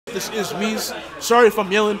This is Mies. Sorry if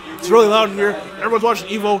I'm yelling. It's really loud in here. Everyone's watching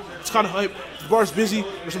Evo. It's kind of hype. The bar's busy.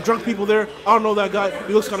 There's some drunk people there. I don't know that guy.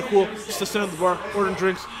 He looks kind of cool. Just to stand at the bar, ordering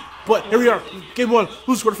drinks. But here we are. Game 1.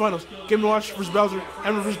 Who's quarterfinals? Game to watch versus Bowser.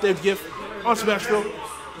 Hammer versus David.gif. On Smashville.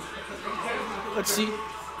 Let's see.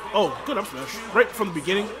 Oh, good up smash. Right from the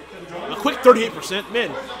beginning. A quick 38%.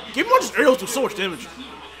 Man, Game 1 just aerials do so much damage.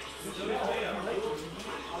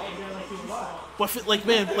 But I feel like,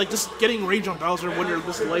 man, like just getting range on Bowser when you're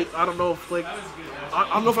this late, I don't know if, like, I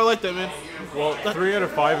don't know if I like that, man. Well, 3 out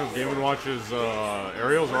of 5 of Game & Watch's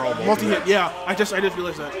aerials are all multi-hit. Yeah, I just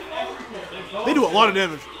realized that. They do a lot of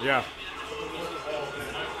damage. Yeah.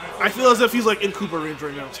 I feel as if he's like in Koopa range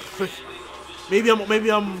right now. maybe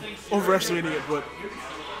I'm overestimating it, but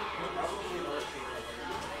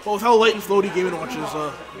with how light and floaty Game & Watch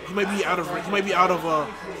is, he might be out of range. He might be out of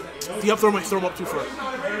the up throw might throw him up too far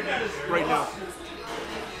right now.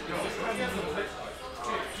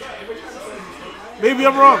 Maybe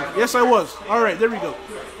I'm wrong. Yes, I was. All right, there we go.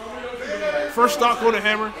 First stock going to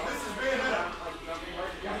Hammer.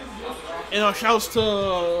 And shouts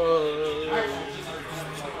to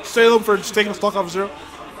Salem for just taking a stock off Zero.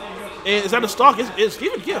 And is that a stock? It's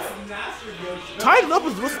David.gif. Tied it up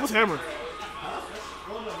with Hammer.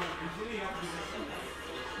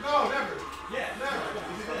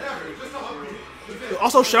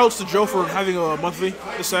 Also, shouts to Joe for having a monthly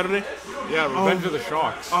this Saturday. Yeah, Revenge of the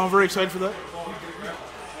Shocks. I'm very excited for that.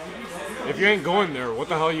 If you ain't going there, what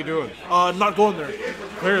the hell are you doing? Not going there.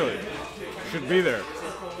 Clearly. You should be there.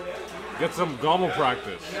 Get some Gommel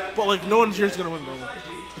practice. But, like, no one here is going to win Gommel.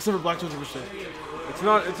 Except for Black 200%.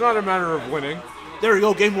 It's not a matter of winning. There we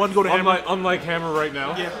go. Game 1, go to Hammer. Unlike Hammer right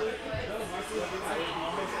now. Yeah.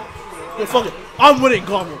 Yeah, fuck it. I'm winning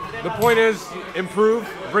Gommel. The point is, improve,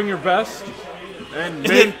 bring your best, and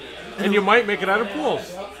you might make it out of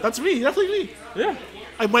pools. That's me. That's like me. Yeah.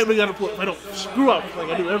 I might make it out of pools if I don't screw up like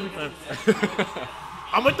I do every time.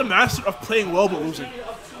 I'm like the master of playing well but losing.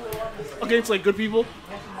 Against like good people.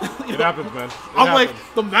 It happens, man. I'm like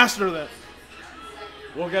the master of that.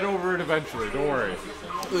 We'll get over it eventually. Don't worry.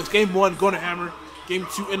 It's Game 1, going to Hammer. Game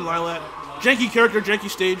 2 in Lilat. Janky character, janky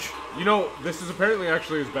stage. You know, this is apparently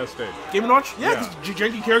actually his best stage. Game & Watch? Yeah, yeah.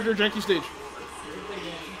 Janky character, janky stage.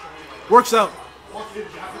 Works out. It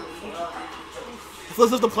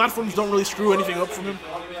feels like the platforms don't really screw anything up from him.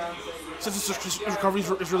 Since his recovery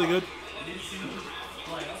is really good.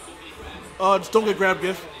 Just don't get grabbed,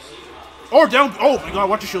 GIF. Or down. Oh my god,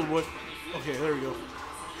 watch your shield, boy. Okay, there we go.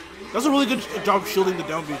 That's a really good job shielding the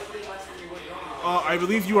down B. I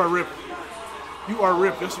believe you are RIP. You are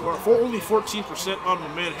RIP. Yes, you are. Only 14% on my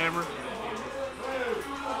man Hammer.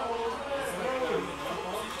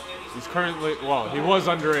 He's currently, well, he was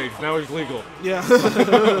underage. Now he's legal. Yeah.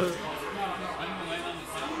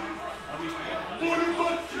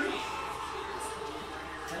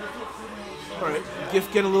 All right,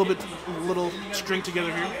 GIF getting a little string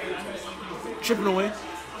together here, chipping away.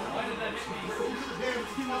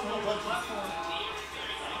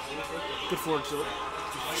 Good forward tilt,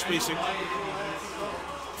 spacing.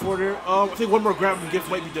 Forward air. I think one more grab and GIF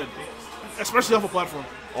might be dead, especially off a platform.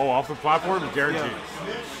 Oh, off the platform, guaranteed.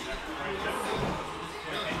 Yeah.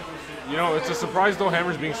 You know, it's a surprise though.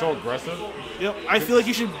 Hammer's being so aggressive. Yep, I feel like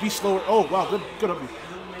he should be slower. Oh wow, good up B.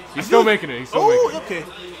 He's still making it. He's still making it. Okay.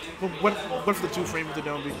 Went for the 2 frame with the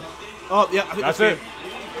down B. Oh yeah, I think that's it.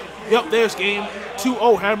 Yep, there's game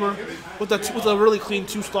 2-0 Hammer with a really clean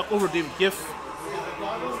 2 stock over David.gif.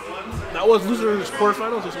 That was loser's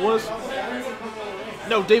quarterfinals. This was.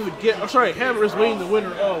 No, David.gif. Oh, sorry, Hammer is winning the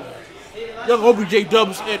winner of Young OBJ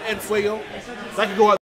Dubs and Fuego. That could go out.